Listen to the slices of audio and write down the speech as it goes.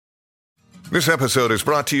This episode is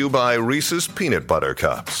brought to you by Reese's Peanut Butter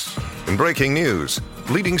Cups. In breaking news,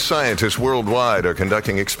 leading scientists worldwide are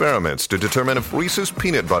conducting experiments to determine if Reese's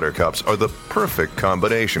Peanut Butter Cups are the perfect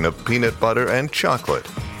combination of peanut butter and chocolate.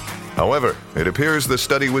 However, it appears the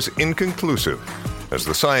study was inconclusive, as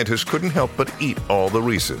the scientists couldn't help but eat all the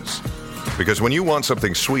Reese's. Because when you want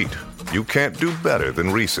something sweet, you can't do better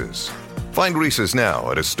than Reese's. Find Reese's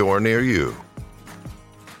now at a store near you.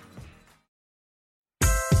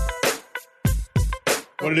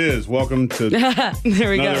 What it is, welcome to there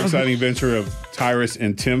we another go. exciting adventure of Tyrus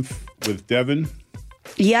and Timph with Devin.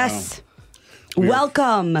 Yes.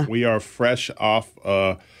 Welcome. We are fresh off,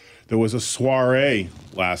 there was a soiree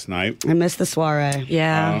last night. I missed the soiree.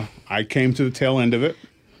 Yeah. I came to the tail end of it,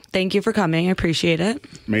 Thank you for coming. I appreciate it.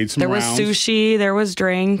 made some There rounds. was sushi. There was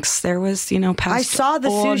drinks. There was, past I saw the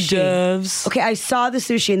hors sushi. d'oeuvres. Okay, I saw the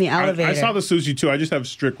sushi in the elevator. I saw the sushi too. I just have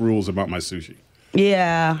strict rules about my sushi.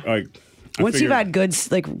 Yeah. Like, Once you've had good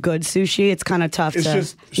sushi, it's kind of tough It's to.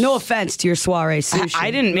 just- No offense to your soiree sushi.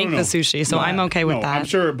 I didn't make No. the sushi, so I'm okay with no, that. I'm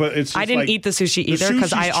sure, but it's just I didn't like, eat the sushi the either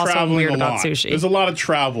because I sushi's also am traveling weird a about lot. sushi. There's a lot of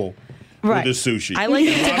travel Right. with the sushi. I like it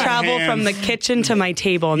A to lot of travel from the hands. kitchen to my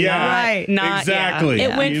table. Yeah. not, Right. Not, Exactly.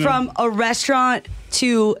 Yeah. It went You know. from a restaurant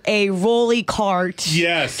to a rolly cart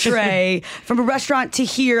Yes. tray, from a restaurant to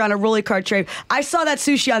here on a rolly cart tray. I saw that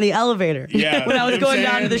sushi on the elevator Yeah. when I was You know what going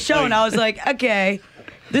I'm down to the saying? show, and I was like, okay,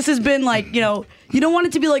 this has been like, you don't want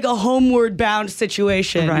it to be like a homeward bound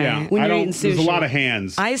situation Right. Yeah, when I you're don't. eating sushi. There's a lot of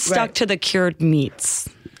hands. I stuck Right. to the cured meats.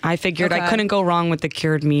 I figured Okay. I couldn't go wrong with the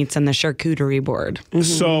cured meats and the charcuterie board.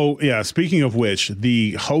 So yeah, speaking of which,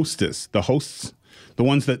 the hosts, the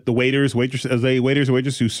ones that the waiters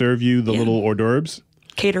who serve you the little hors d'oeuvres,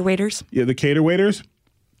 Cater waiters. yeah, the cater waiters.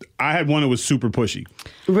 I had one that was super pushy.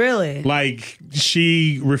 Really? Like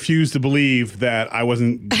she refused to believe that I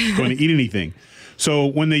wasn't going to eat anything. So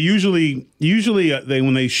when they usually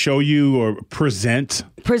when they show you or present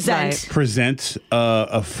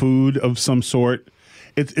a food of some sort,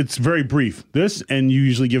 it's very brief. This, and you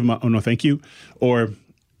usually give them a, oh no, thank you, or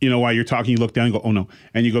while you're talking, you look down and go, oh no,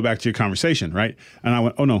 and you go back to your conversation, right? And I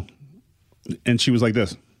went, oh no, and she was like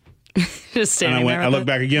this, Just and standing there. I looked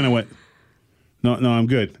back again, I went, no, I'm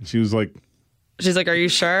good. She was like, She's like, "Are you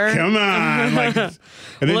sure? come on, like, and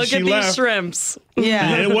then Look she at these left. shrimps.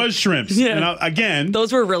 Yeah. And it was shrimps. Yeah. And again,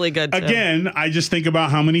 Those were really good. Too. again, I just think about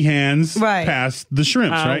how many hands Right. passed the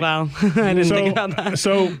shrimps, Oh, right? wow. I didn't think about that.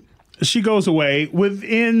 So she goes away.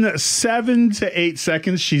 Within 7 to 8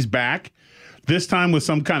 seconds, she's back. This time with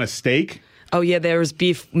some kind of steak. Oh yeah, there was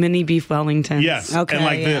mini beef Wellingtons. Yes. Okay, and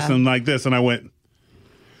like this yeah. and like this. And I went,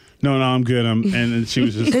 no, I'm good. And she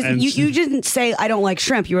was just. Because and you didn't say I don't like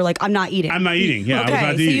shrimp. You were like, I'm not eating. I'm not eating. Yeah, I was okay,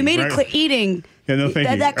 not so eating. you made right? it clear eating. Yeah, no, thank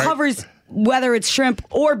you. That Right. covers whether it's shrimp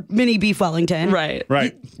or mini beef Wellington. Right.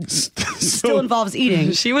 Right. Still involves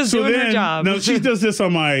eating. She was doing her job. No, she does this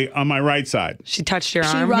on my right side. She touched your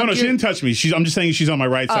She arm. rubbed No, she didn't touch me. I'm just saying she's on my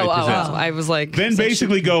right side. presents. I was like. Then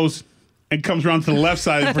basically goes and comes around to the left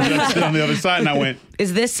side and presents it on the other side. And I went,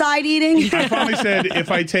 Is this side eating? I finally said,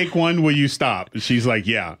 if I take one, will you stop? And she's like,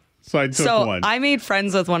 yeah. So I took So one. I made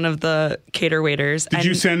friends with one of the cater waiters. Did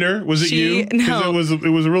you send her? Was it she- you? Because no. it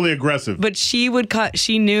was really aggressive. But she would cut.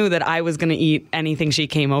 She knew that I was going to eat anything she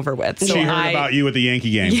came over with. So she heard about you at the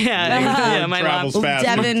Yankee game. Yeah, my Travels lobster. fast.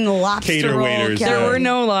 Devin lobster Cater roll, waiters. Kevin. There were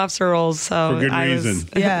no lobster rolls, so For good I was- reason.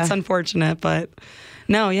 Yeah. it's unfortunate, but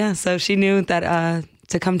no, yeah. So she knew that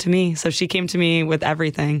to come to me. So she came to me with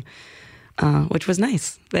everything, which was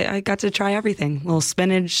nice. I got to try everything. Little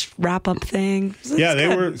spinach wrap up thing. Yeah,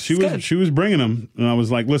 they were. She was bringing them, and I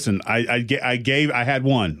was like, "Listen, I had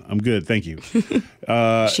one. I'm good, thank you."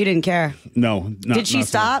 She didn't care. No, Did she not so.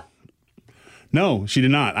 stop? No, she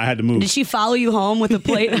did not. I had to move. Did she follow you home with a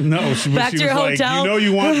plate? No, she Back was to your like, hotel? you know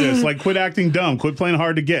you want this. Like, quit acting dumb. Quit playing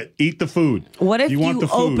hard to get. Eat the food. What if you want the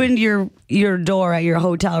food? opened your door at your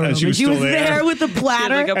hotel room she was still there? with the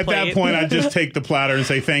platter? like a At that plate. point, I'd just take the platter and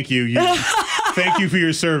say, "Thank you. Thank you for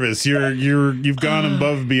your service. You've gone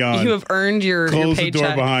above and beyond. You have earned your Close the paycheck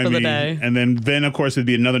door behind for the me." day. And then of course it'd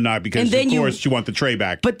be another knock because And then of you- course you want the tray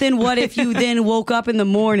back. But then what if you then woke up in the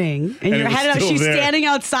morning and it you're was headed out? still She's there. standing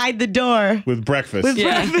outside the door with breakfast. with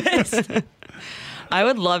Yeah. breakfast. I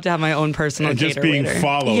would love to have my own personal and just cater being waiter.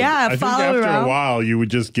 followed. Yeah, I think follow after around. a while you would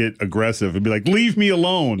just get aggressive and be like, "Leave me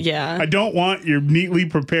alone. Yeah. I don't want your neatly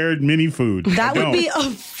prepared mini food." That would be a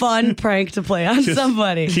fun prank to play on Just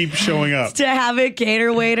somebody. Keep showing up. To have a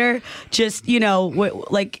cater waiter just,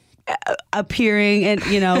 appearing at,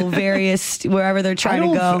 various, wherever they're trying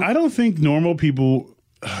to go. I don't think normal people.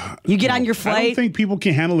 You get on your I don't flight. think people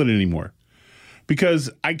can handle it anymore because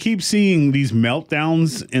I keep seeing these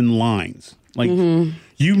meltdowns in lines. Like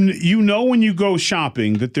You know when you go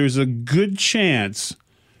shopping that there's a good chance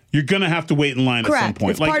you're gonna have to wait in line Correct. at some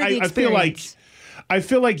point. It's part of the experience. I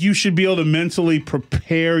feel like you should be able to mentally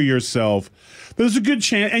prepare yourself. There's a good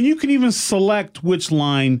chance, and you can even select which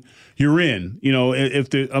line you're in. You know,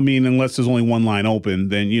 unless there's only one line open,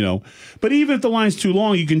 then But even if the line's too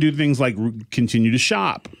long, you can do things like continue to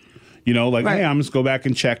shop. You know, like, Right. hey, I'm just go back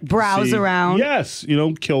and check. to Browse see. around. Yes,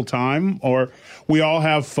 kill time. Or we all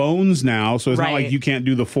have phones now, so it's not Right. like you can't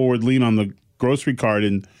do the forward lean on the grocery cart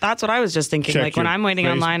and That's what I was just thinking. Check Like when your I'm waiting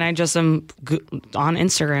face. online, I just am on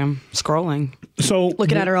Instagram scrolling. so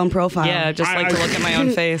Looking at her own profile. Yeah, just like to look at my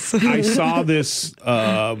own face. I saw this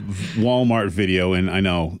Walmart video, and I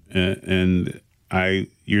know, and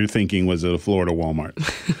you're thinking, was it a Florida Walmart?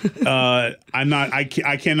 I'm not. I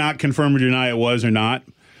cannot confirm or deny it was or not,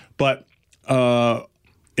 but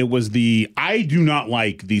it was I do not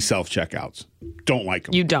like the self checkouts. Don't like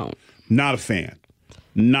them. You don't. Not a fan.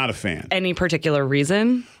 Not a fan. Any particular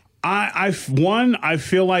reason? I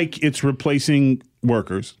feel like it's replacing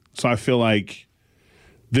workers. So I feel like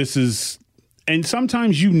this is, and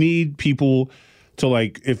sometimes you need people to,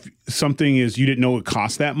 like, if something is, you didn't know it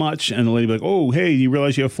cost that much, and the lady be like, oh, hey, you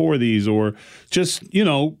realize you have 4 of these, or just,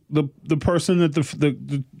 the person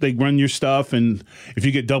that they run your stuff, and if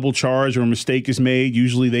you get double charged or a mistake is made,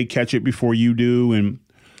 usually they catch it before you do, and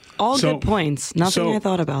All So- good points. Nothing I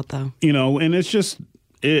thought about though. and it's just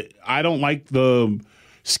I don't like the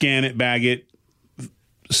scan it, bag it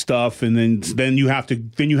stuff, and then you have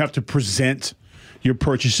to present your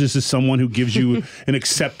purchases to someone who gives you an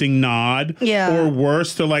accepting nod. Yeah. Or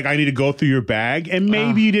worse, they're like, I need to go through your bag. And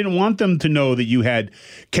maybe you didn't want them to know that you had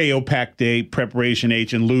KO Pack Day, Preparation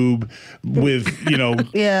H, and lube with,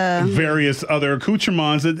 Yeah. various other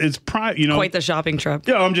accoutrements. It's Quite the shopping trip.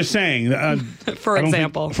 Yeah, I'm just saying. For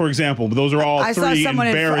example. For example, but those are all I saw three someone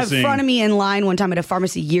in embarrassing. front of me in line one time at a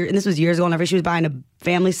pharmacy and this was years ago, whenever she was buying a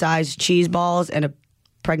family-sized cheese balls and a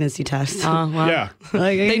pregnancy test. Well, Yeah,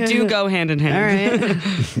 Like, They do go hand in hand. All right.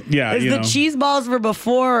 yeah. Is the cheese balls for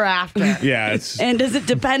before or after? Yeah, it's. And does it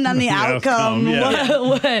depend on the outcome? yeah.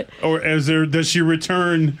 What? Or does she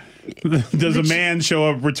return? Does a man show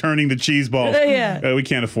up returning the cheese balls? Yeah. We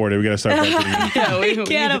can't afford it. We got to start budgeting. Yeah, We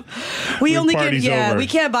can't. We only can. party's Yeah, over. we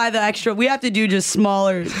can't buy the extra. We have to do just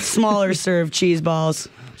smaller served cheese balls.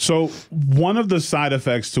 So one of the side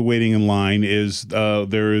effects to waiting in line is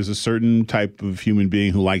there is a certain type of human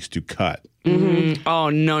being who likes to cut. Oh,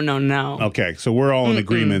 no. Okay, so we're all in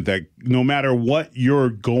agreement that no matter what you're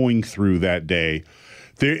going through that day,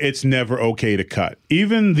 it's never okay to cut.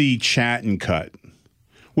 Even the chat and cut,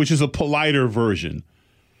 which is a politer version,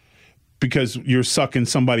 because you're sucking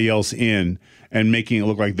somebody else in and making it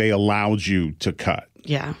look like they allowed you to cut,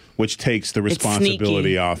 Yeah. which takes the sneaky.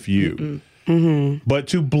 responsibility off you. But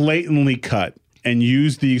to blatantly cut and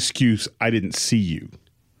use the excuse, I didn't see you.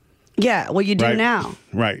 Yeah, what you do Right. now.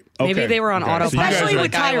 Right. Maybe Okay. they were on Okay. So you autopilot. guys Especially are-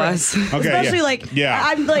 with like I Tyra. was. Okay, Especially yeah. like, Yeah.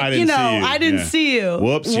 I'm like, I didn't see you. I didn't Yeah. see you.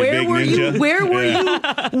 Whoops, you Where big were you? ninja. Where were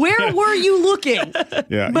Yeah. you? Where were you looking?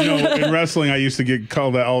 Yeah. In wrestling, I used to get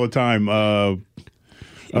called that all the time. I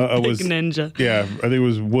was ninja. Yeah, I think it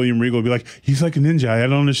was William Regal would be like, he's like a ninja. I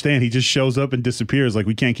don't understand. He just shows up and disappears. Like,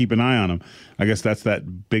 we can't keep an eye on him. I guess that's that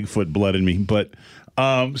Bigfoot blood in me. But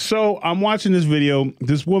so I'm watching this video.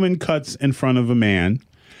 This woman cuts in front of a man.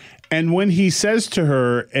 And when he says to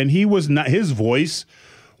her, and his voice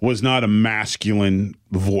was not a masculine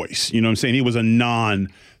voice. You know what I'm saying? He was a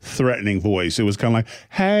non-threatening voice. It was kind of like,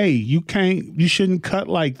 hey, you shouldn't cut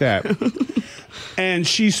like that. And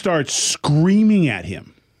she starts screaming at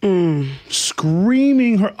him.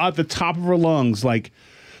 Screaming her at the top of her lungs, like,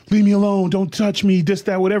 leave me alone, don't touch me, this,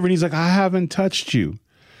 that, whatever. And he's like, I haven't touched you.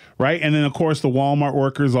 Right? And then, of course, the Walmart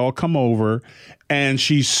workers all come over, and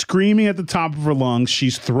she's screaming at the top of her lungs.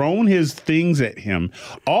 She's thrown his things at him.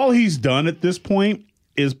 All he's done at this point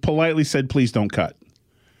is politely said, please don't cut.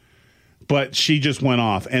 But she just went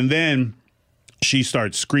off. And then she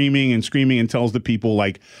starts screaming and tells the people,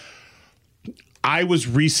 like, I was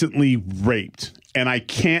recently raped, and I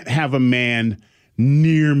can't have a man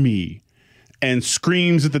near me, and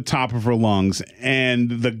screams at the top of her lungs. And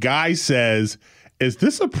the guy says, is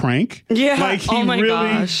this a prank? Yeah. Like, he Oh my really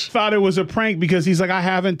gosh. thought it was a prank because he's like, I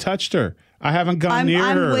haven't touched her. I haven't gone near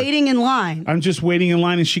her. I'm waiting in line. I'm just waiting in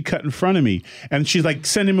line, and she cut in front of me. And she's like,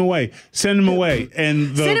 send him away. Send him away.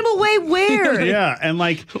 And Send him away where? Yeah. And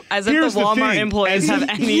like, As if here's the Walmart thing. employees have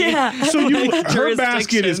any. Yeah. So her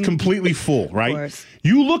basket is jurisdiction. completely full, right? course.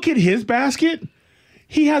 You look at his basket,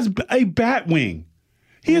 he has a bat wing.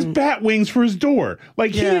 He has bat wings for his door.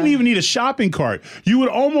 Like, he Yeah. didn't even need a shopping cart. You would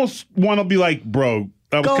almost want to be like, bro,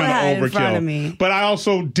 That was Go kind ahead of in front of overkill. me. But I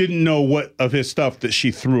also didn't know what of his stuff that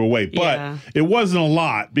she threw away. But Yeah. it wasn't a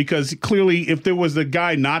lot because clearly if there was a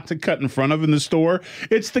guy not to cut in front of in the store,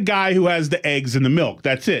 it's the guy who has the eggs and the milk.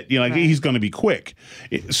 That's it. You know, like he's going to be quick.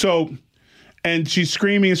 So, and she's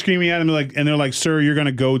screaming at him like, and they're like, "Sir, you're going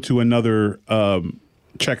to go to another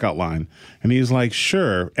checkout line." And he's like,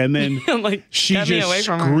 "Sure." And then Like, she get me away just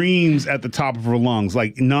from her. screams at the top of her lungs,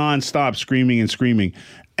 like nonstop screaming and screaming.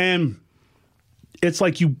 And it's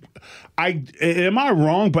like am I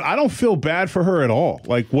wrong? But I don't feel bad for her at all.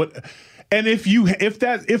 Like what? And if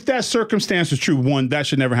that circumstance is true, one, that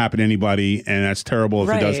should never happen to anybody, and that's terrible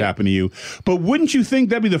if it does Right. happen to you. But wouldn't you think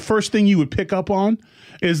that'd be the first thing you would pick up on?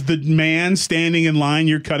 Is the man standing in line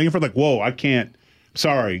you're cutting for? Like, whoa, I can't.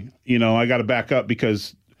 Sorry, I got to back up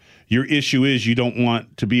because your issue is you don't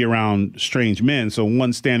want to be around strange men. So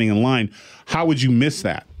one standing in line, how would you miss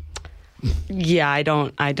that? Yeah, I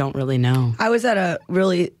don't really know. I was at a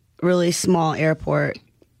really, really small airport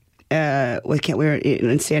we were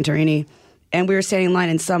in Santorini, and we were standing in line,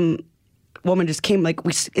 and some woman just came,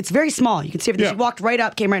 it's very small. You can see everything. Yeah. She walked right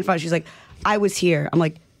up, came right in front. She's like, "I was here." I'm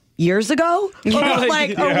like, "Years ago?" Or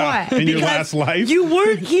like, or Yeah, what? in your Because last life? You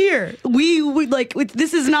weren't here. We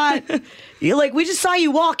this is not, we just saw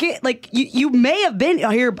you walk in. Like, you may have been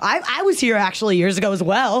here. I was here actually years ago as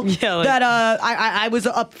well. Yeah, like- that I was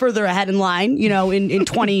up further ahead in line, in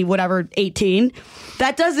 20, whatever, 18.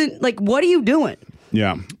 That doesn't, what are you doing?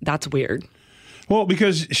 Yeah. That's weird. Well,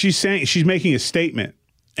 because she's making a statement,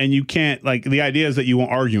 and you can't, the idea is that you won't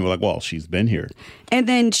argue. Like, well, she's been here. And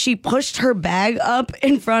then she pushed her bag up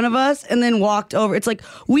in front of us and then walked over. It's like,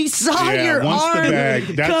 we saw your once arm. the bag,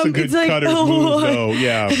 that's come. a good It's like, cutter's oh, move, though.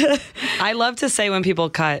 Yeah. I love to say when people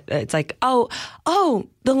cut, it's like, oh,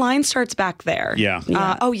 the line starts back there. Yeah.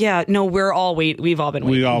 Oh yeah, no, we've all been waiting. We've all been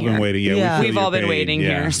here. waiting. Yeah. Yeah. We feel We've your all been pain. waiting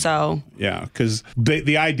Yeah. here. So Yeah, because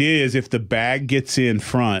the idea is if the bag gets in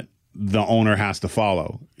front, the owner has to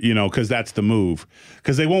follow, because that's the move.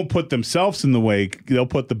 Because they won't put themselves in the way; they'll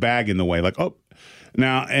put the bag in the way. Like, oh,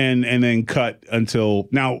 now and then cut until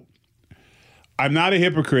now. I'm not a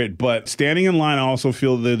hypocrite, but standing in line, I also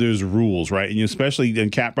feel that there's rules, right? And especially,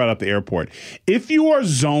 and Kat brought up the airport. If you are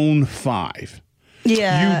zone 5.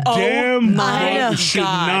 Yeah. You damn my well should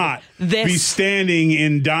God. not This- be standing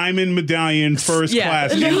in diamond medallion first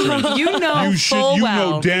class entrance. you know You should, full you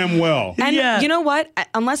well. know damn well. And Yeah. you know what?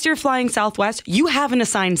 Unless you're flying Southwest, you have an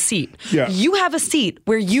assigned seat. Yeah. You have a seat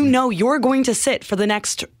where you know you're going to sit for the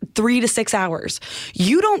next 3 to 6 hours.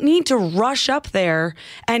 You don't need to rush up there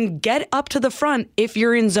and get up to the front if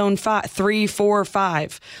you're in zone 3, 4,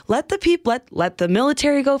 5. Let the people, let the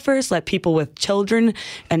military go first. Let people with children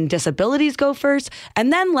and disabilities go first,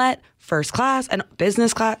 and then let first class and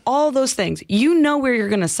business class, all those things. You know where you're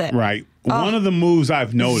going to sit. Right. One of the moves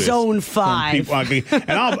I've noticed. Zone from 5. people-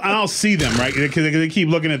 and I'll see them, right? Because they keep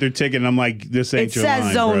looking at their ticket, and I'm like, this ain't It your says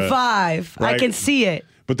line, zone bruh. 5. I Right. can see it.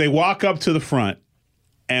 But they walk up to the front,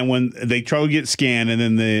 and when they try to get scanned, and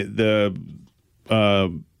then the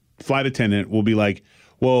flight attendant will be like,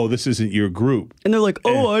 whoa, this isn't your group. And they're like,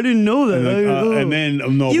 oh, I didn't know that. And then,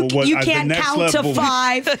 no, You, but what, you the can't next count level, to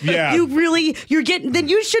 5. Yeah. Then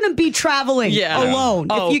you shouldn't be traveling Yeah. alone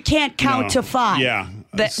Oh. if you can't count No. to 5. Yeah.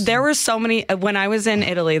 There were so many, when I was in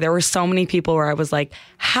Italy, there were so many people where I was like,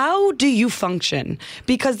 how do you function?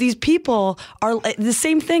 Because these people are the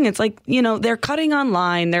same thing. It's like, they're cutting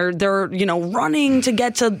online. They're running to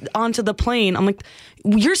get onto the plane. I'm like,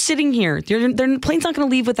 you're sitting here. The plane's not going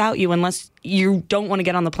to leave without you unless you don't want to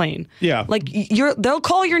get on the plane. Yeah. Like they'll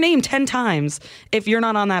call your name 10 times if you're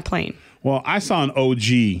not on that plane. Well, I saw an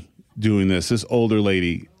OG doing this older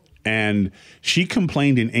lady, and she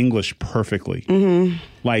complained in English perfectly. Mm-hmm.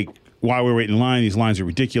 Like, while we were waiting in line, these lines are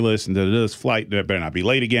ridiculous, and this flight better not be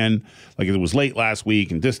late again. Like, it was late last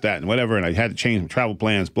week, and this, that, and whatever, and I had to change my travel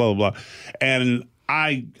plans, blah, blah, blah. And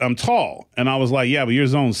I'm tall, and I was like, yeah, but you're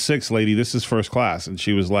zone 6, lady. This is first class. And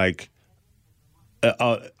she was like,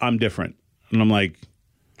 I'm different. And I'm like,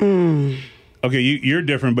 okay, you're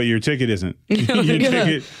different, but your ticket isn't.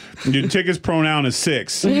 Your ticket's pronoun is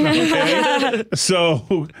 6. Okay?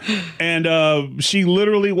 So, and she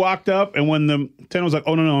literally walked up, and when the attendant was like,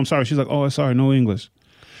 oh, no, I'm sorry. She's like, oh, sorry, no English.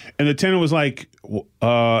 And the attendant was like,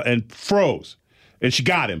 and froze. And she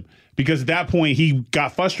got him. Because at that point, he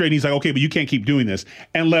got frustrated. He's like, okay, but you can't keep doing this.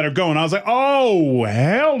 And let her go. And I was like, oh,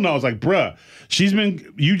 hell no. I was like, bruh,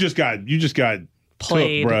 you just got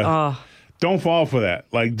Played. took, bruh. Oh. Don't fall for that.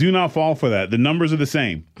 Like, do not fall for that. The numbers are the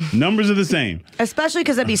same. Numbers are the same. Especially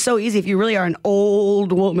because that'd be so easy if you really are an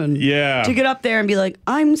old woman. Yeah. To get up there and be like,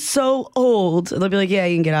 I'm so old. They'll be like, yeah,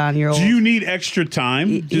 you can get on. You're old. Do you need extra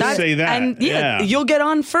time? Just say that. And you'll get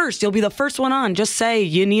on first. You'll be the first one on. Just say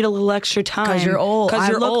you need a little extra time. Because you're old. Because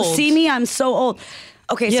you're old. See me, I'm so old.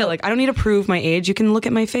 Okay, Yeah, so like I don't need to prove my age. You can look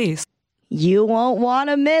at my face. you won't want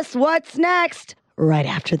to miss what's next right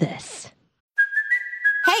after this.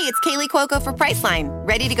 Hey, it's Kaylee Cuoco for Priceline.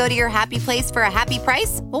 Ready to go to your happy place for a happy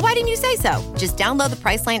price? Well, why didn't you say so? Just download the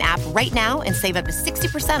Priceline app right now and save up to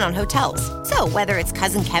 60% on hotels. So whether it's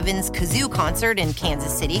Cousin Kevin's Kazoo Concert in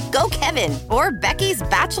Kansas City, go Kevin, or Becky's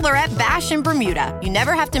Bachelorette Bash in Bermuda, you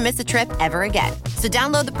never have to miss a trip ever again. So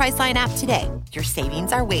download the Priceline app today. Your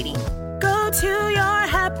savings are waiting. Go to your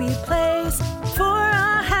happy place for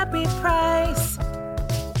a happy price.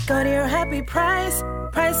 Go to your happy price,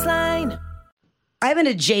 Priceline. I have an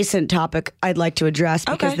adjacent topic I'd like to address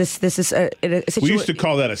because Okay. this is a situation. We used to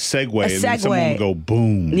call that a segue, and then segue. someone would go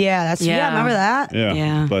boom. Yeah, Yeah. remember that? Yeah.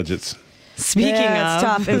 Yeah. Budgets. Speaking Yeah, it's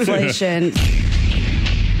of tough. Inflation.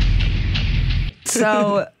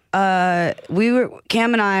 So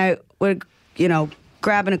Cam and I were,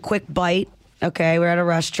 grabbing a quick bite. Okay, we're at a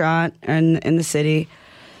restaurant in the city,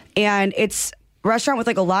 and it's a restaurant with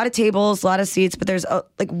like a lot of tables, a lot of seats, but there's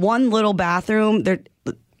like one little bathroom. They're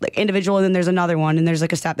like individual, and then there's another one, and there's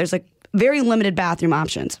like a staff. There's like very limited bathroom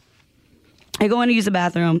options. I go in to use the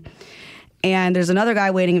bathroom, and there's another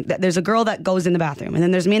guy waiting. There's a girl that goes in the bathroom, and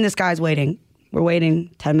then there's me and this guy's waiting. We're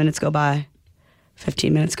waiting. 10 minutes go by.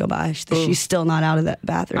 15 minutes go by. She's still not out of that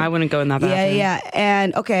bathroom. I wouldn't go in that bathroom. Yeah.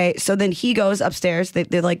 And okay, so then he goes upstairs.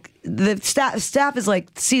 They're like, the staff is like,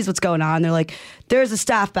 sees what's going on. They're like, there's a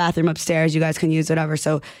staff bathroom upstairs. You guys can use whatever.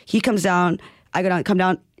 So he comes down. I go down, come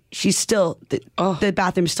down. She's still, the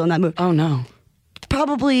bathroom's still in that mood. Oh no.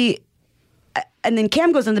 Probably, and then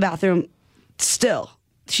Cam goes in the bathroom still.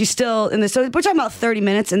 She's still in the, so we're talking about 30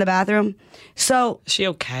 minutes in the bathroom. So Is she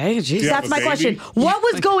okay? Jeez. Yeah. that's a my baby? question. What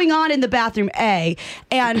was going on in the bathroom, A?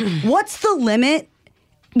 And what's the limit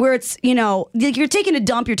where it's, like you're taking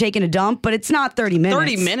a dump, but it's not 30 minutes.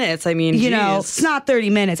 30 minutes. I mean, It's not 30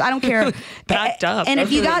 minutes. I don't care. Backed up. And That's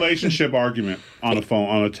if you a got, relationship argument on a phone,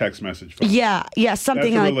 on a text message phone. yeah,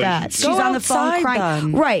 something That's a like that. relationship. She's Go on the phone outside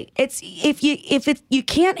crying. then. Right. It's if you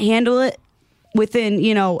can't handle it within,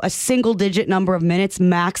 a single digit number of minutes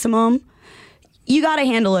maximum, you got to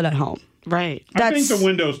handle it at home. Right. I think That's- the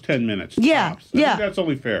window's 10 minutes. Yeah, tops. I yeah. think that's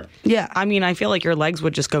only fair. Yeah. I mean, I feel like your legs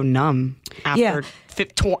would just go numb after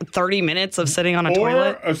 30 minutes of sitting on a Or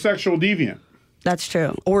toilet. a sexual deviant. That's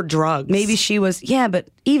true. Or drugs. Maybe she was, but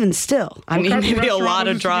even still. I mean, What type of maybe a restaurant lot was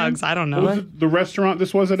of this drugs. again? I don't What was know. it? The restaurant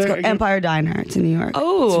this was at again? Empire Diner. It's in New York.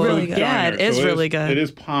 Oh, it's really good. yeah, it is So really good. It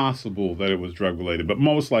is possible that it was drug related, but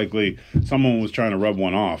most likely someone was trying to rub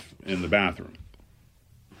one off in the bathroom.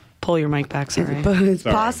 Pull your mic back, sorry. But it's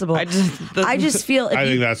Sorry. possible. I just feel if I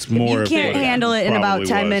think that's more if you of can't what it handle it in about probably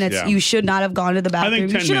 10 was, minutes, yeah. you should not have gone to the I bathroom.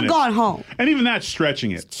 think 10 You should have minutes. gone home. And even that's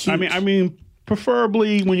stretching it. huge. I mean,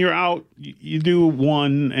 preferably when you're out, you do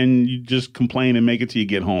one and you just complain and make it till you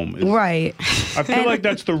get home. Right. I feel like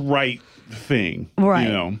that's the right thing. Right. You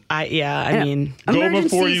know, I mean, Go before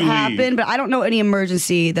Emergencies you leave. happen, but I don't know any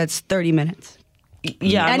emergency that's 30 minutes.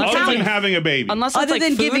 yeah, And unless, how- other than having a baby. unless Other it's like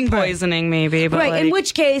than food giving birth. poisoning, maybe. But Right. like, In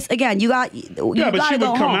which case, again, you got to yeah, but she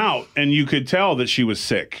go would come home. out and you could tell that she was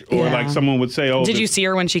sick, or Yeah. like someone would say, "Oh, did you see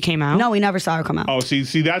her when she came out? No, we never saw her come out. Oh, see,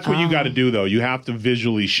 that's what you got to do though. You have to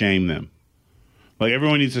visually shame them. Like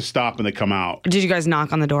everyone needs to stop when they come out. Did you guys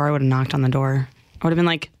knock on the door? I would have knocked on the door. I would have been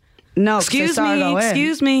like, No, 'cause I excuse saw her go me, in.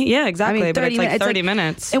 excuse me. Yeah, I exactly. mean, but it's like minutes. 30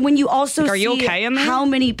 minutes. And when you also Like, are you see okay in there? how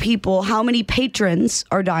many people, how many patrons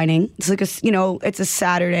are dining, it's like it's a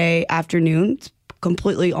Saturday afternoon, it's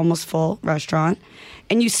completely almost full restaurant,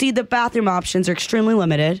 and you see the bathroom options are extremely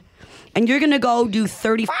limited, and you're gonna go do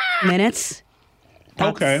 30 minutes.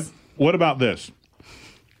 Okay. What about this?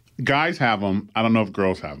 Guys have them. I don't know if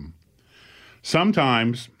girls have them.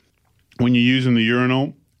 Sometimes when you're using the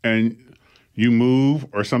urinal and you move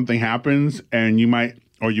or something happens and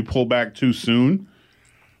you pull back too soon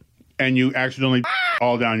and you accidentally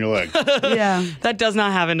all down your leg. Yeah. That does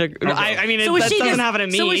not happen to. I mean, So was that she doesn't just happen to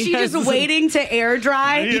me. So was she just waiting to air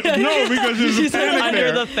dry? No, because there's a She's panic under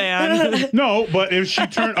there. the fan. No, but if she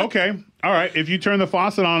turned, okay, all right. If you turn the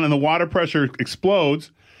faucet on and the water pressure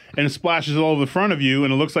explodes and it splashes all over the front of you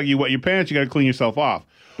and it looks like you wet your pants, you got to clean yourself off.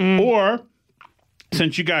 Or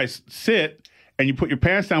since you guys sit and you put your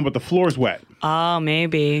pants down, but the floor's wet, Oh,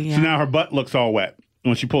 maybe. so Yeah. now her butt looks all wet.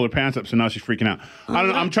 when she pulled her pants up, so now she's freaking out. I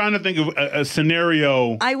don't know. I'm trying to think of a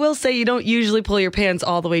scenario. I will say you don't usually pull your pants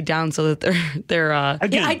all the way down so that they're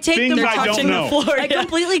Again, I take things them I touching don't know. the floor. I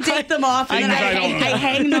completely take them off and then Things I don't know. I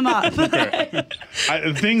hang them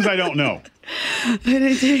up. Things I don't know.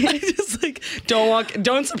 just like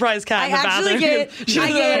don't surprise Kat in the bathroom. She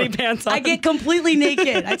doesn't have any pants on. I get completely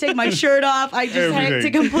naked. I take my shirt off. I just head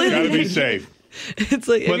to completely Gotta be naked. safe. It's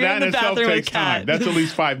like if But you're that in the in itself bathroom with takes Kat. time. That's at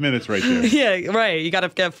least 5 minutes right there. Yeah, right. You got to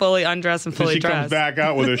get fully undressed and So fully she dressed. comes back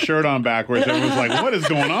out with her shirt on backwards. Everyone's like, what is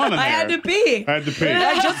going on in there? I had to pee. I had to pee.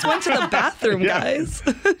 I just went to the bathroom, Yeah. guys.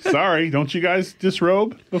 Sorry, don't you guys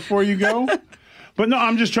disrobe before you go? But no,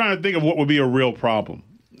 I'm just trying to think of what would be a real problem.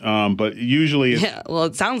 But usually it's, Yeah, well,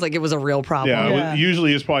 it sounds like it was a real problem. Yeah.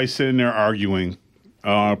 usually it's probably sitting there arguing.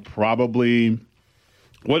 Probably,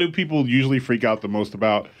 what do people usually freak out the most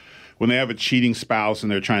about? When they have a cheating spouse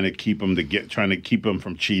and they're trying to keep them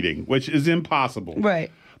from cheating, which is impossible. Right.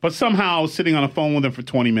 But somehow sitting on a phone with them for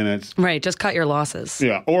 20 minutes. Right, just cut your losses.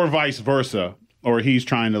 Yeah. Or vice versa. Or he's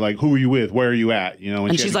trying to like, who are you with? Where are you at? You know,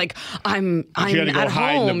 And she she's had like, I'm she had to go at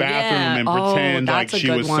hide in the home. bathroom Yeah. and pretend like that's a she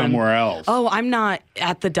good was one. somewhere else. Oh, I'm not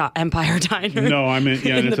at the Empire Diner. No, I'm in.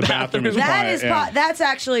 Yeah, In and it's the a bathroom. It's bathroom. That quiet. is yeah. that's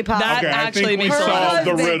actually possible. That Okay, I actually think we makes a lot of solved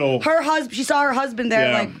the sense. riddle. Her husband. She saw her husband there,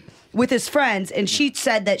 Yeah. like with his friends, and she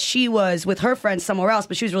said that she was with her friends somewhere else,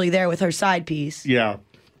 but she was really there with her side piece. Yeah.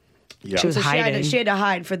 Yeah. She was So hiding. she had to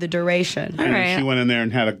hide for the duration. And right. she went in there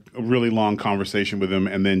and had a really long conversation with him,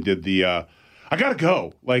 and then did the. I gotta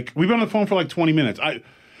go. Like we've been on the phone for like 20 minutes.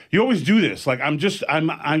 You always do this. Like I'm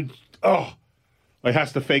like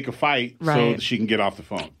has to fake a fight so Right. she can get off the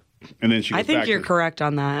phone, and then she. I goes think back you're to- correct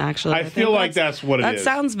on that, actually. I think feel like that's what it that is.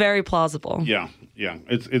 sounds very plausible. Yeah, yeah.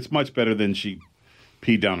 It's much better than she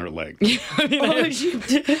peed down her leg.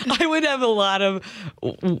 I would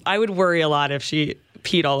have I would worry a lot if she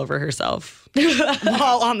peed all over herself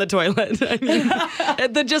while on the toilet. I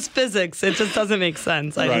mean, just physics, it just doesn't make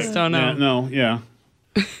sense. I just don't know. Yeah, no. Yeah.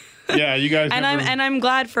 Yeah. You guys. And never- I'm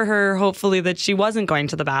glad for her, hopefully, that she wasn't going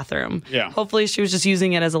to the bathroom. Yeah. Hopefully she was just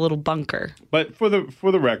using it as a little bunker. But for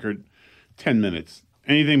the record, 10 minutes.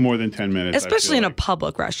 Anything more than 10 minutes. Especially in a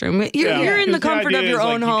public restroom. You're in the comfort of your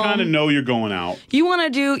own You home. kind of know you're going out. You want to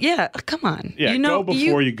do, come on. Yeah, you know, go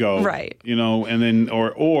before you go. Right. You know, and then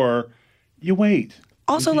or you wait.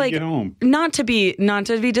 Also, until you like, get home. not to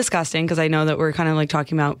be disgusting, because I know that we're kind of like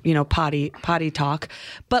talking about, potty talk,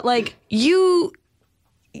 but like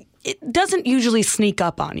it doesn't usually sneak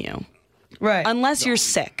up on you Right. unless you're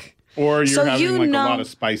sick. Or you're So having you like know- a lot of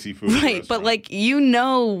spicy food. in the Right, but restaurant. like you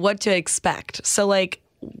know what to expect. So like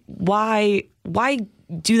why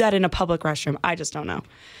do that in a public restroom? I just don't know.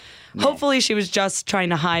 Hopefully she was just trying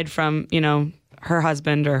to hide from, her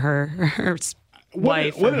husband or her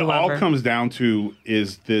wife what or it all whoever. comes down to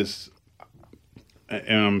is this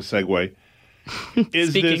segue.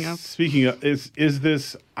 Speaking of, is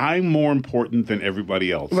this I'm more important than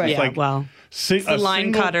everybody else? Right. It's Yeah, like well, a line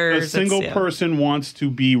single, cutters, A single it's- yeah. person wants to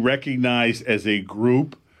be recognized as a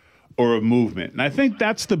group or a movement, and I think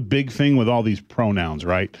that's the big thing with all these pronouns,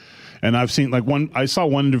 right? And I've seen I saw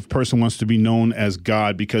one person wants to be known as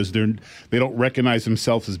God because they don't recognize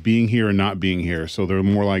themselves as being here and not being here, so they're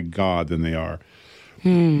more like God than they are.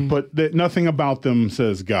 But nothing about them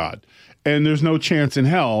says God. And there's no chance in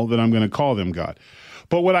hell that I'm going to call them God.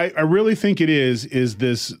 But what I really think it is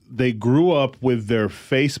this: they grew up with their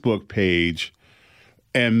Facebook page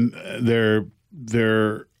and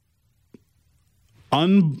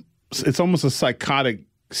it's almost a psychotic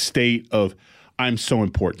state of I'm so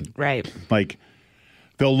important. Right. Like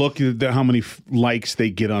they'll look at how many likes they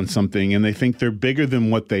get on something and they think they're bigger than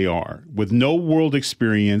what they are with no world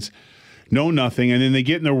experience, no nothing. And then they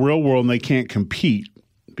get in the real world and they can't compete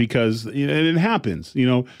because it happens.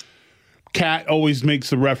 Kat always makes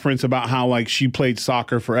the reference about how like she played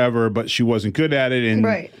soccer forever, but she wasn't good at it. And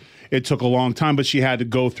Right. it took a long time, but she had to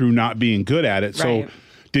go through not being good at it. Right. So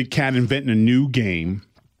did Kat invent a new game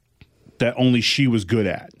that only she was good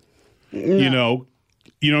at? You know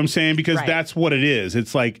what I'm saying? Because Right. that's what it is.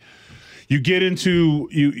 It's like you get into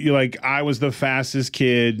you like I was the fastest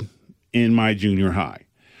kid in my junior high.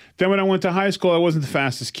 Then when I went to high school, I wasn't the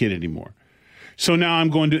fastest kid anymore. So now I'm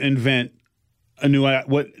going to invent a new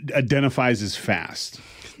what identifies as fast.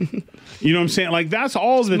 You know what I'm saying? Like that's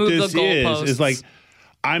all that move the this goalposts. is like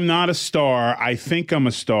I'm not a star. I think I'm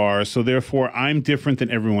a star. So therefore I'm different than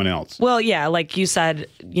everyone else. Well, yeah, like you said,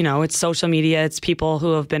 it's social media. It's people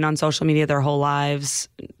who have been on social media their whole lives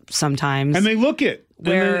sometimes. And they look it.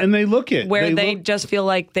 And they look it. Where they look- just feel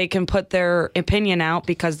like they can put their opinion out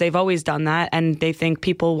because they've always done that, and they think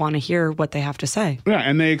people want to hear what they have to say. Yeah,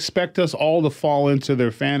 and they expect us all to fall into their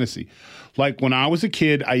fantasy. Like when I was a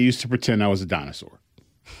kid, I used to pretend I was a dinosaur.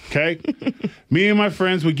 Okay? Me and my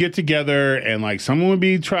friends would get together and like someone would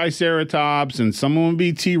be Triceratops and someone would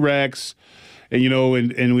be T-Rex.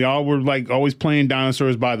 And, and we all were like always playing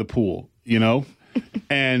dinosaurs by the pool,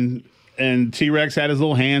 and T-Rex had his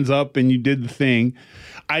little hands up and you did the thing.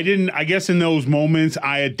 I guess in those moments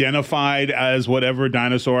I identified as whatever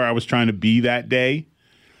dinosaur I was trying to be that day.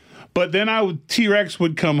 But then T-Rex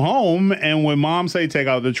would come home, and when Mom say take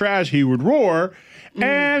out the trash, he would roar,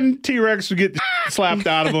 and T-Rex would get slapped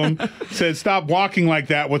out of him, said, stop walking like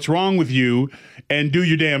that, what's wrong with you, and do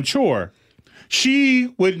your damn chore.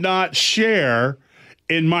 She would not share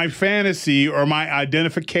in my fantasy or my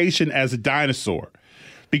identification as a dinosaur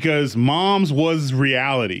because Mom's was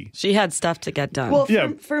reality. She had stuff to get done.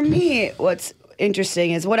 Well, for me, what's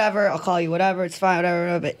interesting is whatever, I'll call you whatever, it's fine,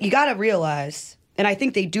 whatever, but you got to realize, and I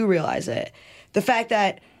think they do realize it, the fact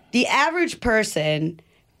that the average person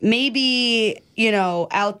maybe,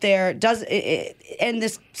 out there does in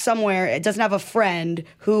this somewhere, it doesn't have a friend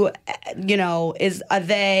who, is a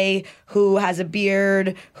they, who has a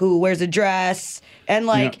beard, who wears a dress, and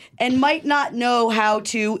and might not know how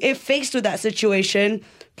to, if faced with that situation,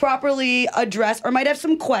 properly address, or might have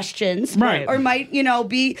some questions, right? Or might,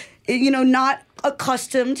 be, not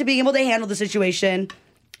accustomed to being able to handle the situation,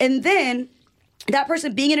 and then that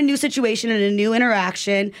person being in a new situation and a new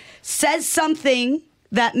interaction says something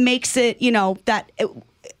that makes it, you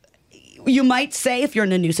might say if you're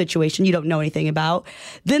in a new situation you don't know anything about,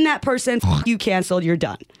 then that person, you canceled, you're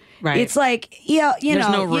done. Right. It's like, you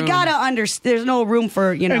gotta understand. There's no room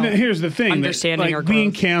for, And here's the thing: understanding or being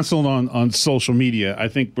growth. canceled on social media, I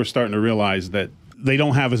think we're starting to realize that they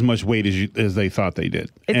don't have as much weight as they thought they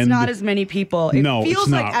did. It's not as many people. It feels it's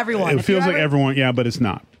like not. everyone. It feels like everyone, yeah, but it's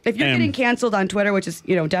not. If you're getting canceled on Twitter, which is,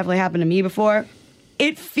 definitely happened to me before,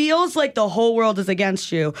 it feels like the whole world is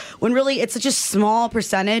against you, when really it's such a small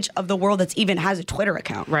percentage of the world that's even has a Twitter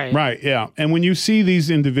account. Right. Right, yeah. And when you see these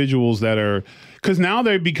individuals that are, because now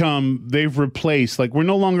they've replaced, like we're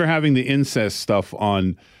no longer having the incest stuff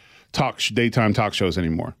on daytime talk shows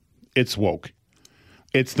anymore. It's woke.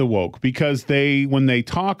 It's the woke, because when they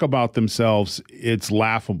talk about themselves, it's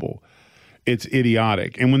laughable. It's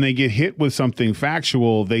idiotic. And when they get hit with something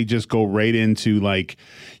factual, they just go right into like,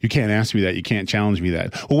 you can't ask me that. You can't challenge me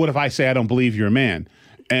that. Well, what if I say I don't believe you're a man?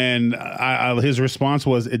 And his response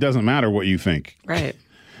was, it doesn't matter what you think. Right.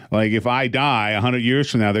 Like if I die 100 years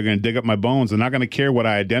from now, they're going to dig up my bones. They're not going to care what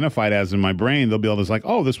I identified as in my brain. They'll be able to say, like,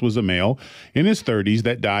 oh, this was a male in his 30s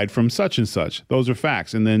that died from such and such. Those are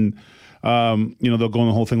facts. And then, they'll go on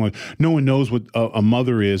the whole thing like, no one knows what a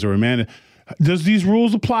mother is or a man. Does these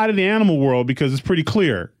rules apply to the animal world? Because it's pretty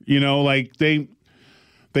clear, like they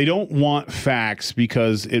don't want facts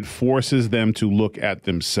because it forces them to look at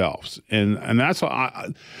themselves. And that's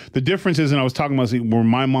the difference is, and I was talking about where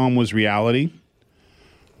my mom was reality.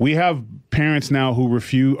 We have parents now who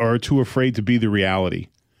are too afraid to be the reality.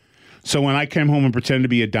 So when I came home and pretended to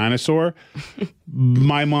be a dinosaur,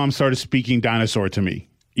 my mom started speaking dinosaur to me.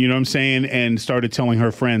 You know what I'm saying? And started telling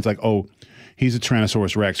her friends like, oh, he's a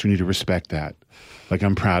Tyrannosaurus Rex. We need to respect that. Like,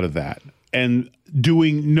 I'm proud of that. And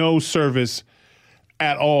doing no service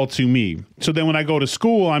at all to me. So then when I go to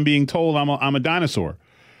school, I'm being told I'm a dinosaur.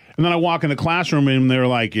 And then I walk in the classroom and they're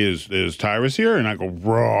like, is Tyrus here? And I go,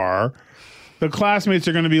 roar. The classmates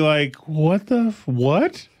are going to be like,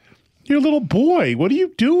 what? You're a little boy. What are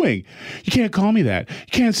you doing? You can't call me that.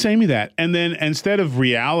 You can't say me that. And then instead of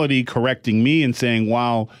reality correcting me and saying,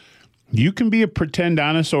 wow, you can be a pretend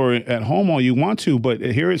dinosaur at home all you want to, but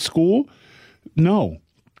here at school, no.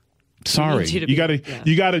 Sorry. You gotta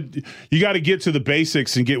get to the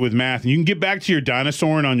basics and get with math. And you can get back to your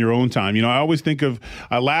dinosauring on your own time.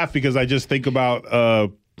 I laugh because I just think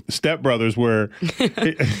about Step Brothers, where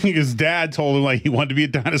his dad told him like he wanted to be a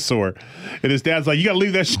dinosaur, and his dad's like, you got to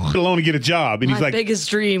leave that shit alone and get a job. And he's like, my biggest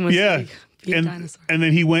dream was to be a dinosaur. And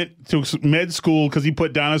then he went to med school because he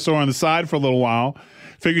put dinosaur on the side for a little while.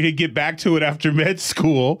 Figured he'd get back to it after med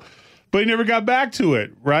school, but he never got back to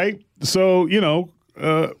it. Right? So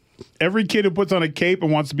every kid who puts on a cape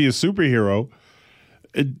and wants to be a superhero,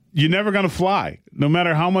 you're never going to fly, no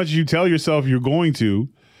matter how much you tell yourself you're going to.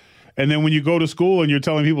 And then when you go to school and you're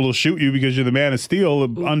telling people to shoot you because you're the man of steel,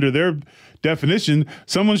 under their definition,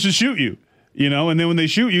 someone should shoot you, and then when they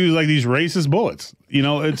shoot you, it's like these racist bullets.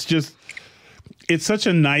 It's such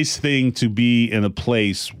a nice thing to be in a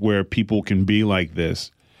place where people can be like this.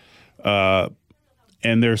 And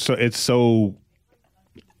it's so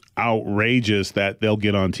outrageous that they'll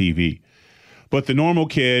get on TV. But the normal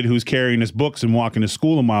kid who's carrying his books and walking to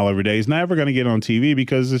school a mile every day is never going to get on TV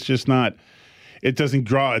because it's just not. it doesn't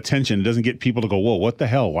draw attention. It doesn't get people to go, whoa, what the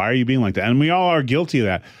hell? Why are you being like that? And we all are guilty of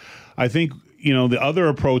that. I think, the other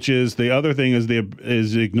approach is, the other thing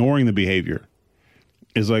is ignoring the behavior.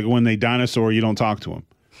 Is like when they dinosaur, you don't talk to them.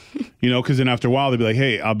 Because then after a while, they'll be like,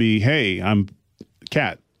 hey, I'm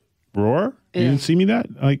Cat. Roar? You didn't see me that?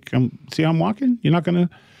 Like, see how I'm walking? You're not going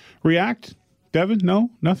to react? Devin? No?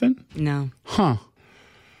 Nothing? No. Huh.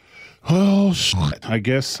 Oh, I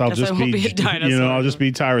guess I'll just I won't be a dinosaur. I'll just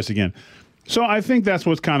be Tyrus again. So I think that's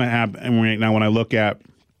what's kind of happening right now when I look at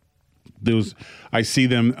those. I see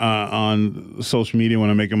them on social media when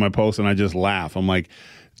I'm making my posts, and I just laugh. I'm like,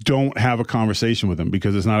 don't have a conversation with them,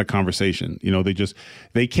 because it's not a conversation.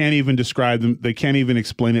 They can't even describe them. They can't even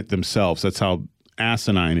explain it themselves. That's how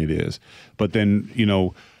asinine it is. But then,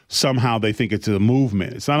 somehow they think it's a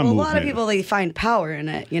movement. It's not a movement. A lot of people, they find power in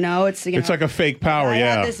it. It's like a fake power. I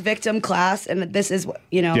have this victim class, and this is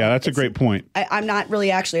Yeah, that's a great point. I'm not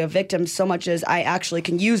really actually a victim so much as I actually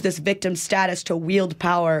can use this victim status to wield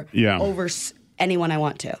power over anyone I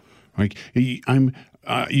want to. Like,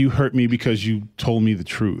 you hurt me because you told me the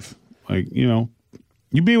truth. Like, you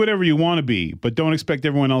be whatever you want to be, but don't expect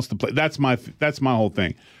everyone else to play. That's my whole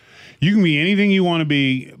thing. You can be anything you want to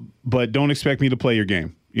be, but don't expect me to play your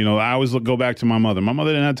game. I always go back to my mother. My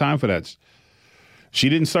mother didn't have time for that. She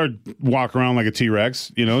didn't start walking around like a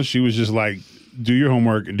T-Rex. She was just like, do your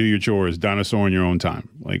homework and do your chores, dinosaur in your own time.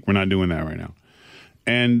 Like, we're not doing that right now.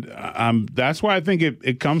 And that's why I think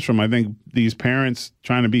it comes from. I think these parents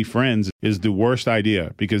trying to be friends is the worst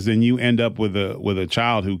idea, because then you end up with a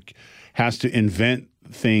child who has to invent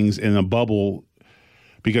things in a bubble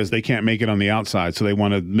because they can't make it on the outside. So they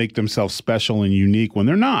want to make themselves special and unique when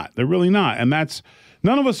they're not. They're really not. And that's,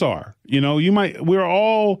 none of us are. We're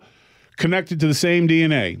all connected to the same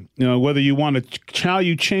DNA. Whether you want to, how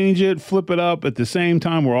you change it, flip it up, at the same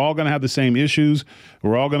time, we're all going to have the same issues.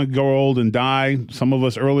 We're all going to grow old and die, some of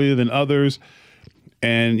us earlier than others.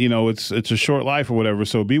 And, it's a short life or whatever.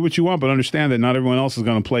 So be what you want, but understand that not everyone else is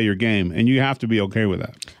going to play your game. And you have to be okay with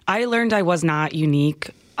that. I learned I was not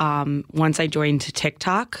unique once I joined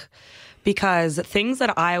TikTok, because things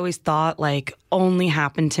that I always thought like only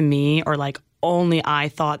happened to me, or like only I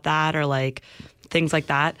thought that, or like things like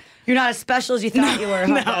that. You're not as special as you thought you were.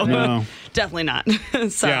 Huh? No, definitely not.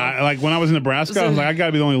 So, yeah, like when I was in Nebraska, I was like, I got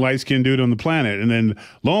to be the only light-skinned dude on the planet. And then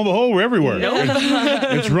lo and behold, we're everywhere. Nope.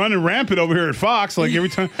 It's running rampant over here at Fox. Like every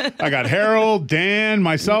time I got Harold, Dan,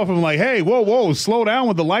 myself, I'm like, hey, whoa, slow down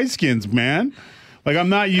with the light-skins, man. Like, I'm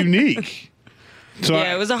not unique. So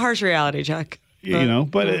yeah, it was a harsh reality check.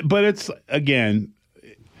 But it's, again,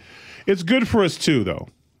 it's good for us too, though.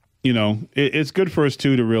 It's good for us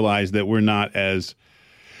too to realize that we're not as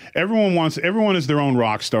everyone is their own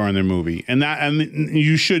rock star in their movie, and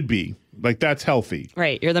you should be. Like, that's healthy.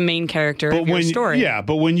 Right. You're the main character of your story. Yeah,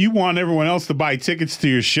 but when you want everyone else to buy tickets to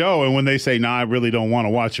your show, and when they say, I really don't want to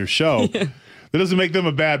watch your show, that doesn't make them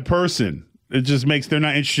a bad person. It just makes they're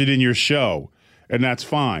not interested in your show. And that's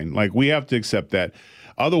fine. Like, we have to accept that.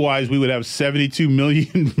 Otherwise, we would have 72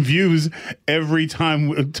 million views every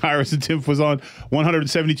time Tyrus and Tiff was on,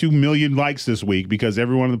 172 million likes this week, because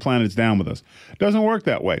everyone on the planet is down with us. It doesn't work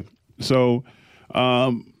that way. So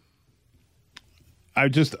when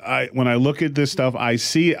I look at this stuff,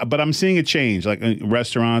 but I'm seeing a change. Like in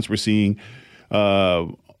restaurants, we're seeing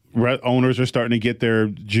owners are starting to get their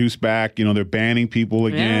juice back. They're banning people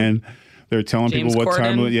again. Yeah. They're telling James people what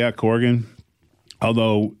Corden. time. Yeah, Corgan.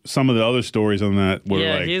 Although some of the other stories on that were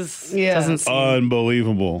doesn't seem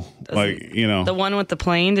unbelievable. The one with the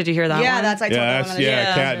plane. Did you hear that one? Yeah, that's I told that one.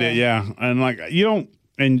 Cat did. Yeah, and like you don't.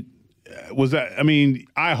 And was that? I mean,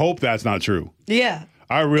 I hope that's not true. Yeah.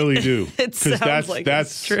 I really do. It sounds like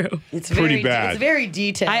it's true. It's pretty bad. It's very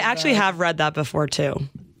detailed. I actually have read that before too.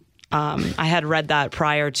 I had read that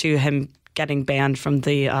prior to him getting banned from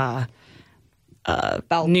the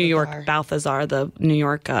New York Balthazar, the New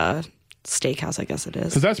York steakhouse, I guess it is.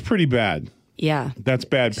 Because that's pretty bad. Yeah. That's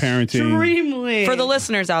bad parenting. Extremely. For the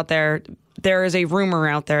listeners out there, there is a rumor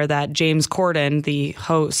out there that James Corden, the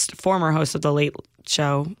former host of The Late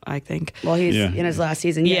Show, I think. Well, he's in his last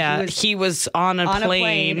season. Yeah, he was on a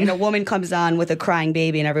plane. And a woman comes on with a crying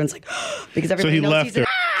baby, and everyone's like, because everybody knows left he's an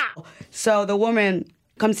So the woman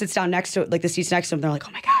sits down next to it, like the seats next to him. They're like,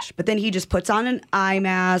 oh my gosh. But then he just puts on an eye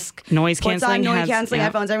mask. Noise canceling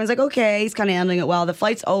headphones. Everyone's like, okay. He's kind of handling it well. The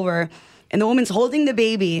flight's over. And the woman's holding the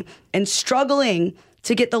baby and struggling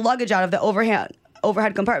to get the luggage out of the overhead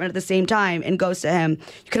compartment at the same time, and goes to him,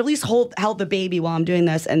 you could at least held the baby while I'm doing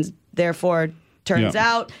this. And therefore, turns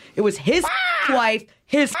out it was his wife,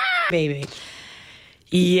 his baby.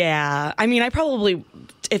 Yeah. I mean, I probably,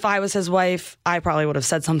 if I was his wife, I probably would have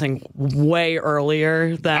said something way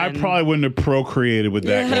earlier than. I probably wouldn't have procreated with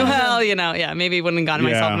that guy. Well, maybe wouldn't have gotten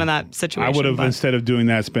myself into that situation. I would have, instead of doing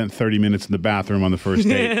that, spent 30 minutes in the bathroom on the first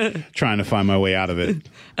date trying to find my way out of it.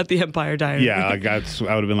 At the Empire Diary. Yeah, I would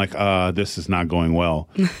have been like, this is not going well.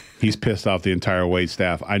 He's pissed off the entire wait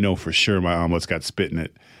staff. I know for sure my omelet's got spit in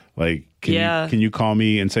it. Like, can you call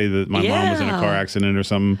me and say that my mom was in a car accident or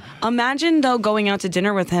something? Imagine, though, going out to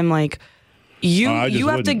dinner with him, like, you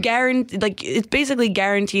have to guarantee, like, it's basically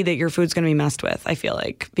guaranteed that your food's going to be messed with, I feel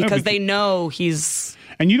like, because they know he's...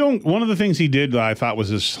 And one of the things he did that I thought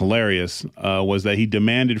was just hilarious was that he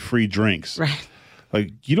demanded free drinks. Right.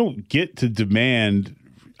 Like, you don't get to demand,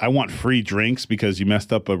 I want free drinks because you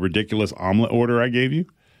messed up a ridiculous omelet order I gave you.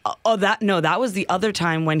 That was the other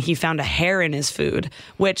time when he found a hair in his food,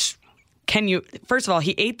 which... first of all,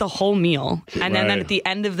 he ate the whole meal and then at the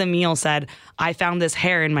end of the meal said, I found this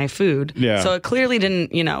hair in my food. Yeah. So it clearly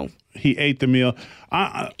didn't, He ate the meal.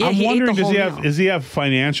 I'm wondering, does he have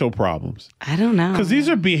financial problems? I don't know. Because these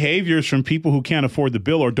are behaviors from people who can't afford the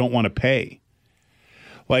bill or don't want to pay.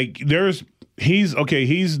 Like we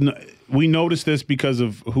noticed this because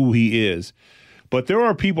of who he is. But there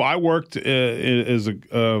are people, I worked as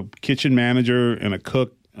a kitchen manager and a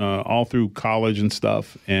cook all through college and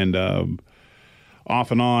stuff, and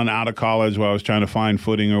off and on out of college while I was trying to find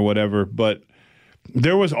footing or whatever. But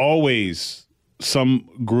there was always some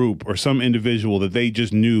group or some individual that they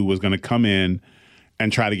just knew was going to come in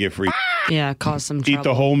and try to get free. Yeah, cause some trouble. Eat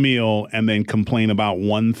the whole meal and then complain about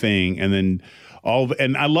one thing, and then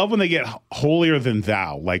and I love when they get holier than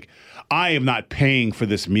thou. Like, I am not paying for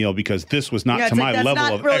this meal because this was not to my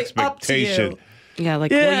level of really expectation. Yeah,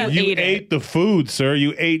 like, you ate the food, sir.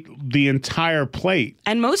 You ate the entire plate.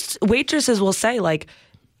 And most waitresses will say, like,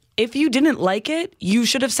 if you didn't like it, you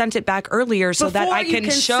should have sent it back earlier so that I can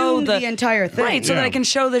show the entire thing. Right, so that I can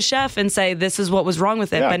show the chef and say, this is what was wrong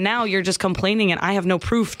with it. Yeah. But now you're just complaining, and I have no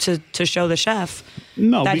proof to show the chef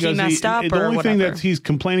that he messed up or whatever. The only thing that he's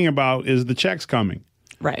complaining about is the check's coming.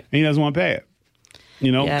 Right. And he doesn't want to pay it.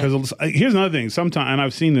 Because here's another thing. Sometimes, and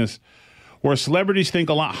I've seen this, where celebrities think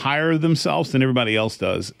a lot higher of themselves than everybody else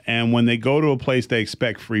does. And when they go to a place, they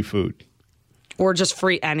expect free food. Or just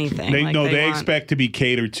free anything. They expect to be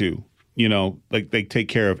catered to. Like they take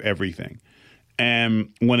care of everything.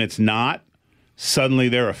 And when it's not, suddenly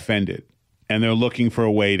they're offended. And they're looking for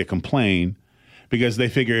a way to complain because they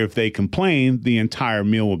figure if they complain, the entire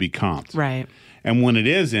meal will be comped. Right. And when it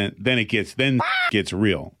isn't, then it gets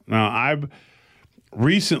real. Now, I've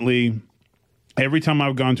recently... Every time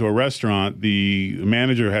I've gone to a restaurant, the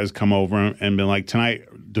manager has come over and been like, tonight,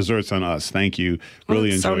 dessert's on us. Thank you.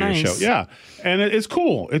 Really enjoy your show. Yeah. And it's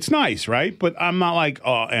cool. It's nice, right? But I'm not like,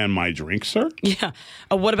 and my drink, sir? Yeah.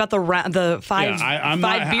 What about the five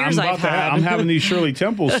beers I've had? I'm having these Shirley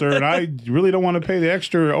Temples, sir, and I really don't want to pay the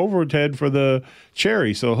extra overhead for the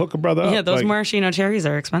cherry. So hook a brother up. Yeah, those maraschino cherries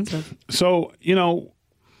are expensive. So,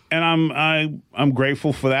 and I'm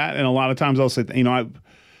grateful for that. And a lot of times I'll say, I've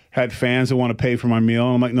had fans that want to pay for my meal.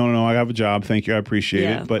 I'm like, no, I have a job. Thank you. I appreciate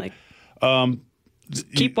it. But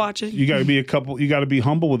keep watching. You got to be you got to be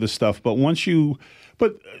humble with this stuff. But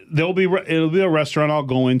it'll be a restaurant I'll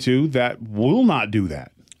go into that will not do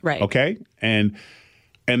that. Right. Okay. And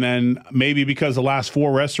then maybe because the last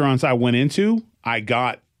 4 restaurants I went into, I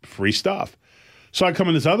got free stuff. So I come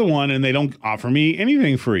in this other one and they don't offer me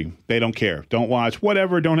anything free. They don't care. Don't watch,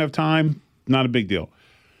 whatever. Don't have time. Not a big deal.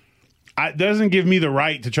 It doesn't give me the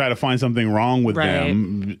right to try to find something wrong with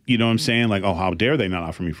them. You know what I'm saying? Like, oh, how dare they not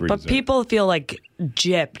offer me free dessert? But people feel like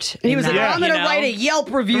gypped. He was like, I'm going to write a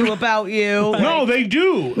Yelp review about you. No, they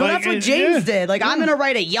do. No, that's what James did. Like, I'm going to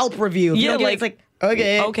write a Yelp review. Yeah, it's like,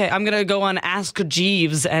 okay. Okay, I'm going to go on Ask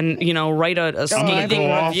Jeeves and, write a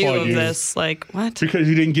scathing review of this. Like, what? Because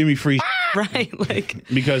you didn't give me free Right, like.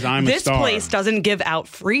 Because I'm a star. This place doesn't give out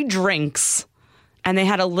free drinks. And they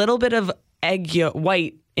had a little bit of egg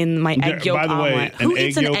white in my egg yolk omelet. Who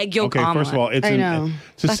eats an egg yolk omelet? First of all,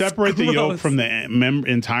 to separate the yolk from the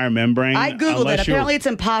entire membrane. I Googled it. Apparently, it's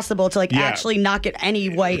impossible to actually not get any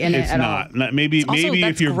white in it at all. It's not. Maybe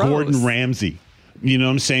if you're gross. Gordon Ramsay, you know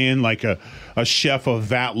what I'm saying? Like a chef of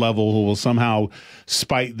that level who will somehow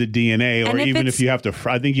spite the DNA, or even if you have to,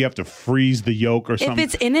 I think you have to freeze the yolk or something.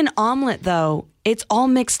 If it's in an omelet, though, it's all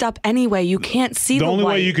mixed up anyway. You can't see the white. The only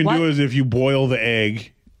way you can do it is if you boil the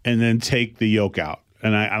egg and then take the yolk out.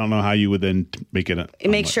 And I don't know how you would then make it.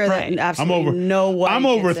 Make sure that absolutely no white. I'm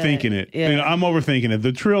overthinking it. Yeah. I'm overthinking it.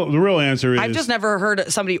 The real answer is I've just never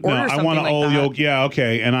heard somebody order something like that. I want an all yolk. Yeah,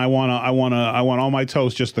 okay. And I want all my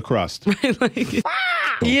toast, just the crust.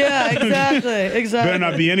 Yeah, exactly. Better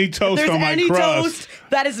not be any toast on my crust. Toast,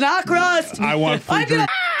 That is not crust. I want free I'm gonna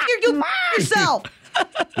you yourself.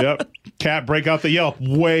 Yep. Cat, break out the Yelp.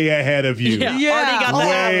 Way ahead of you. Yeah. Yeah. Already got the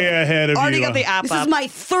Way app. ahead of Already you. got the app This up. is my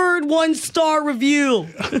third 1-star review.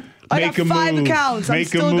 I Make got a 5 move. accounts. I'm Make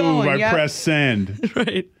still a move. going. I yeah. press send.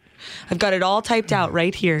 Right. I've got it all typed out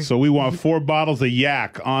right here. So we want 4 bottles of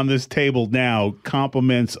yak on this table now.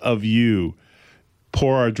 Compliments of you.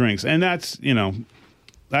 Pour our drinks. And that's,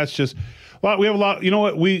 that's just... Well, we have a lot. You know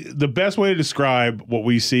what? The best way to describe what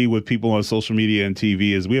we see with people on social media and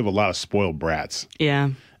TV is we have a lot of spoiled brats. Yeah.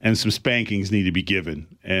 And some spankings need to be given.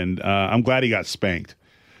 And I'm glad he got spanked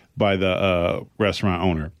by the restaurant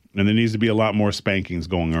owner. And there needs to be a lot more spankings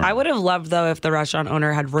going on. I would have loved, though, if the restaurant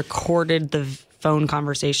owner had recorded the phone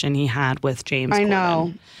conversation he had with James I Corden.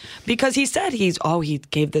 know. Because he said he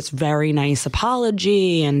gave this very nice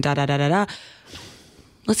apology and da-da-da-da-da.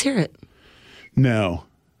 Let's hear it. No,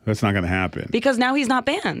 that's not going to happen. Because now he's not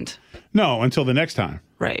banned. No, until the next time.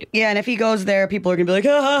 Right. Yeah, and if he goes there, people are gonna be like,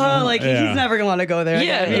 like yeah. he's never gonna want to go there.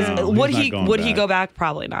 Yeah. again. No, would he's not he going would he back. go back?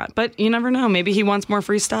 Probably not. But you never know. Maybe he wants more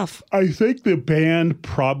free stuff. I think the ban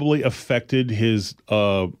probably affected his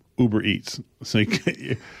Uber Eats. So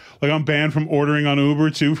like I'm banned from ordering on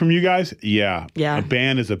Uber too from you guys? Yeah. Yeah. A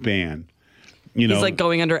ban is a ban. He's like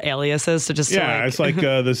going under aliases to just yeah, it's like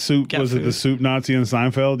the soup. get Was it food. the soup Nazi in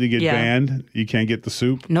Seinfeld? You get Yeah. banned. You can't get the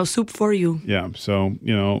soup. no soup for you. Yeah. So,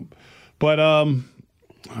 but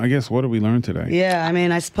I guess what did we learn today? Yeah, I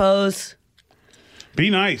mean, I suppose. Be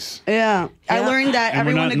nice. Yeah, I Yeah. learned that And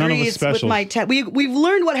we're everyone none of us agrees with special. my. We've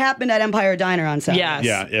learned what happened at Empire Diner on Saturday.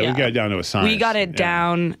 Yes. Yeah, we got it down to a science. We got it Yeah.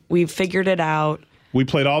 down. We figured it out. We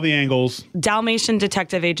played all the angles. Dalmatian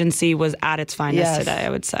Detective Agency was at its finest Yes. today, I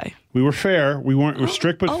would say. We were fair. We weren't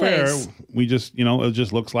strict, but Always. fair. We just, it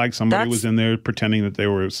just looks like somebody That's- was in there pretending that they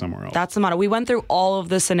were somewhere else. That's the motto. We went through all of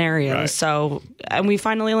the scenarios, Right. and we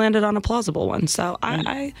finally landed on a plausible one. So I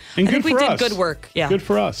And think good we for did us. good work. Yeah, Good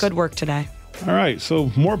for us. Good work today. All right. So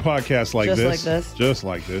more podcasts like Just this. like this. Just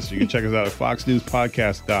like this. You can check us out at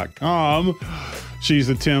foxnewspodcast.com. She's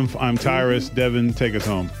the Tim. I'm Tyrus. Devin, take us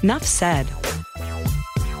home. Enough said.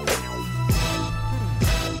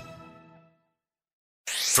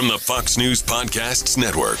 From the Fox News Podcasts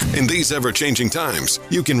Network. In these ever-changing times,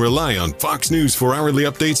 you can rely on Fox News for hourly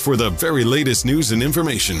updates for the very latest news and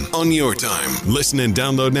information on your time. Listen and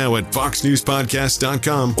download now at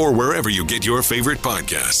foxnewspodcast.com or wherever you get your favorite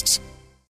podcasts.